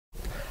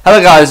Hello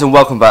guys and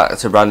welcome back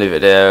to a brand new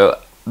video.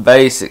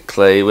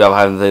 Basically we are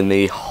having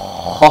the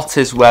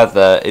hottest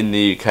weather in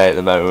the UK at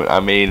the moment. I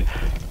mean,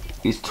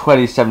 it's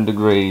 27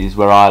 degrees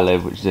where I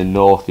live, which is in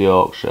North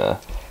Yorkshire.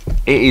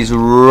 It is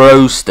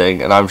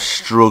roasting and I'm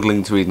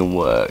struggling to even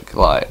work.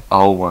 Like,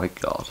 oh my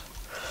god.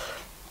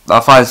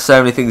 I find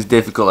so many things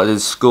difficult. I do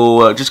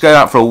schoolwork, just going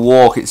out for a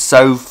walk, it's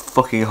so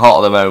fucking hot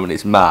at the moment,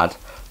 it's mad.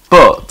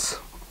 But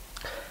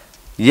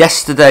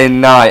yesterday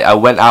night I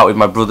went out with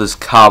my brother's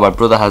car. My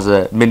brother has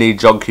a mini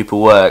Jcw Pro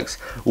Works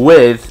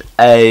with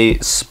a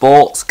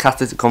sports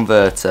catalytic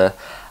converter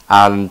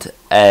and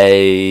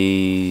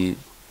a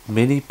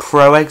mini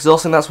Pro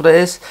Exhaust, and that's what it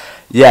is.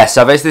 Yeah,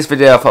 so basically this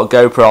video I've got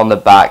a GoPro on the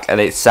back and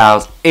it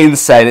sounds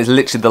insane. It's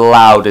literally the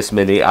loudest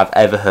mini I've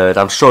ever heard,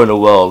 I'm sure, in the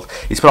world.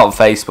 He's put it on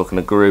Facebook and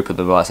a group of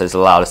them like says it's the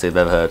loudest they've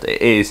ever heard.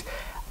 It is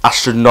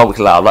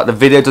astronomically loud. Like, the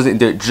video doesn't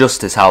do it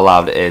justice how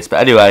loud it is. But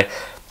anyway,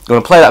 I'm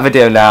going to play that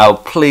video now.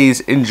 Please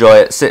enjoy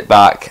it, sit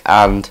back,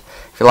 and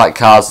if you like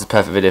cars, it's a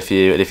perfect video for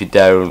you. And if you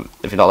don't,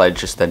 if you're not like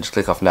just then just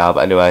click off now.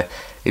 But anyway,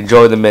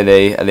 enjoy the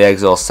mini and the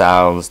exhaust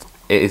sounds.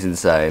 It is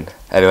insane.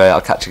 Anyway, I'll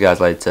catch you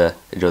guys later.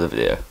 Enjoy the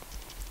video.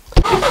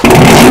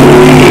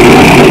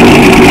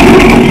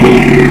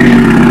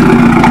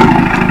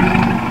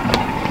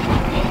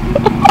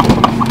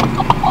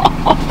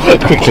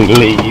 Quickly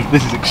leave.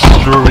 This is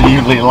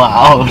extremely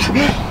loud.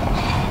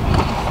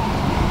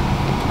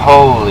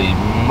 Holy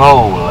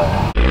moly.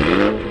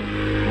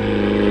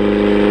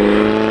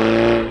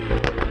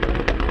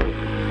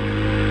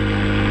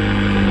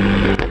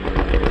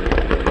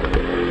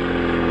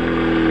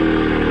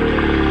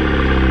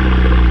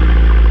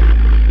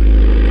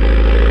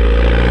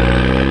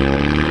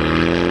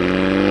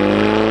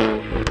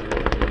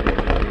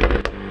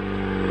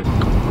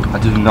 I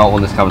do not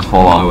want this camera to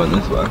fall off. I went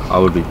this way. I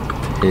would be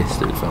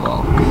pissed if it fell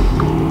off.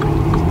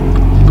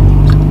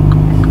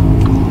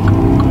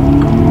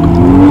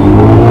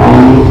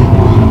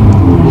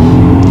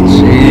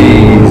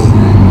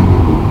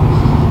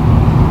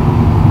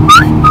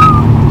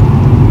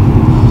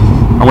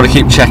 I'm gonna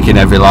keep checking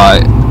every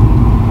like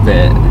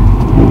bit.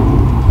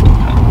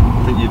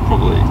 I think you'd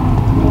probably.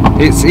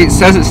 It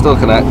says it's still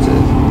connected.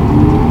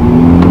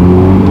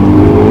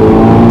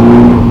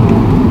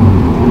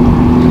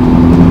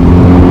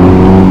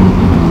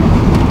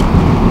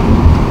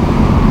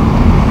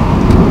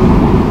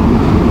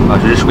 I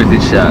should just quickly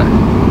check.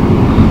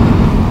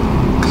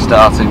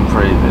 Starting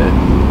preview.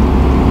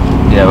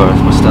 Yeah,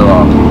 we're still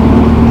on.